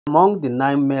Among the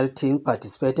 9 male teams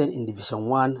participating in Division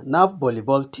 1, NAF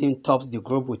volleyball team tops the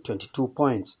group with 22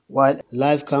 points, while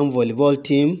Live Camp volleyball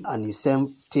team and USEM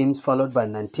teams followed by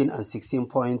 19 and 16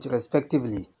 points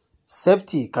respectively.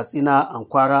 Safety, Katsina and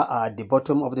Kwara are at the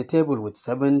bottom of the table with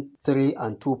 7, 3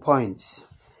 and 2 points.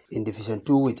 In Division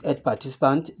 2 with 8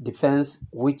 participants, Defense,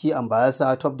 Wiki and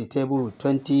Bayelsa top the table with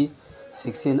 20,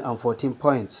 16 and 14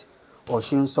 points.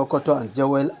 Osun, Sokoto and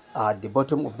Jewel are at the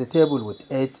bottom of the table with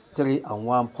 8, 3 and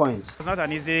 1 point. It's not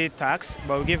an easy task,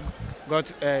 but we give God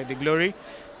the glory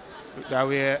that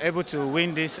we are able to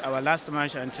win this, our last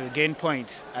match, and to gain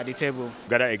points at the table.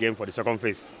 Gather again for the second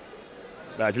phase.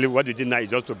 But actually what we did now is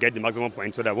just to get the maximum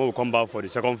points so that when we come back for the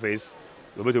second phase,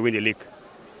 we're able to win the league.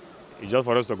 It's just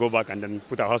for us to go back and then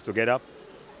put our house together.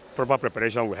 Proper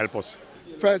preparation will help us.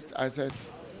 First, I said,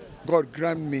 God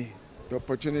grant me the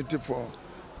opportunity for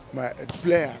my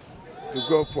players to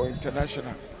go for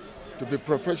international, to be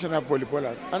professional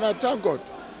volleyballers. And I thank God,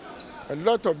 a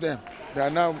lot of them, they are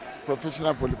now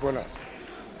professional volleyballers.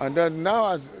 And then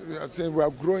now, as I say, we are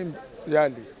growing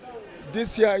yearly.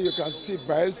 This year, you can see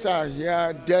Bayelsa are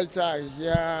here, Delta are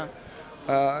here,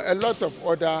 a lot of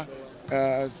other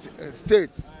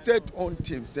state-owned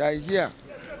teams, they are here.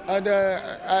 And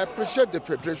I appreciate the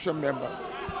federation members.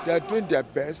 They are doing their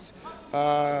best,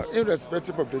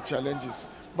 irrespective of the challenges.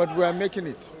 But we are making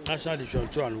it. National Division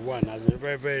 2 and 1 has been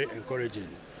very, very encouraging.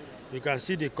 You can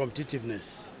see the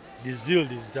competitiveness, the zeal,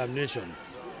 the determination.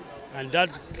 And that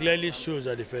clearly shows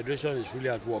that the federation is really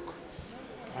at work.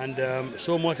 And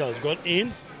so much has gone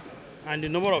in. And the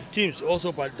number of teams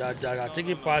also that are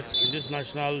taking part in this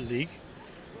national league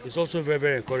is also very,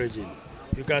 very encouraging.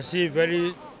 You can see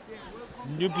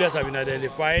new players have been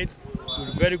identified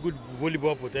with very good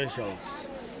volleyball potentials.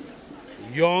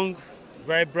 Young,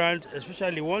 vibrant,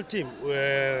 especially one team,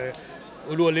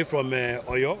 Uluole from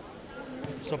Oyo.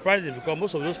 Surprising because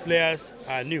most of those players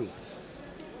are new,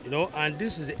 and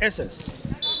this is the essence.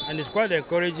 And it's quite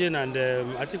encouraging, and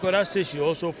I think other states should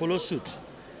also follow suit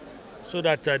so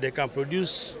that they can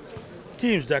produce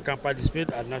teams that can participate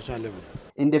at national level.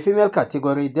 In the female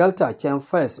category, Delta came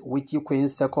first, Wiki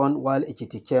Queens second, while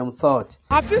Ekiti came third.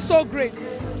 I feel so great.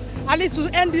 At least to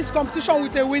end this competition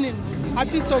with a winning, I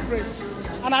feel so great.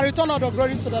 And I return all the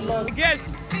glory to the Lord. Yes,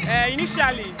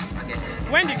 initially,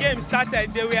 when the game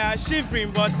started, they were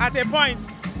shivering, but at a point,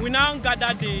 we now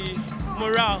gathered the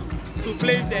morale to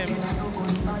play them.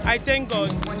 I thank God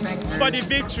for the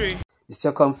victory. The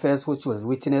second phase, which will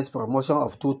witness promotion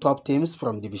of 2 top teams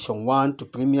from Division 1 to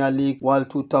Premier League, while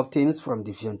 2 top teams from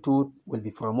Division 2 will be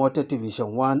promoted to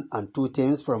Division 1 and 2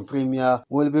 teams from Premier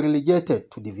will be relegated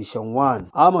to Division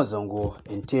 1. Amazongo,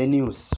 NT News.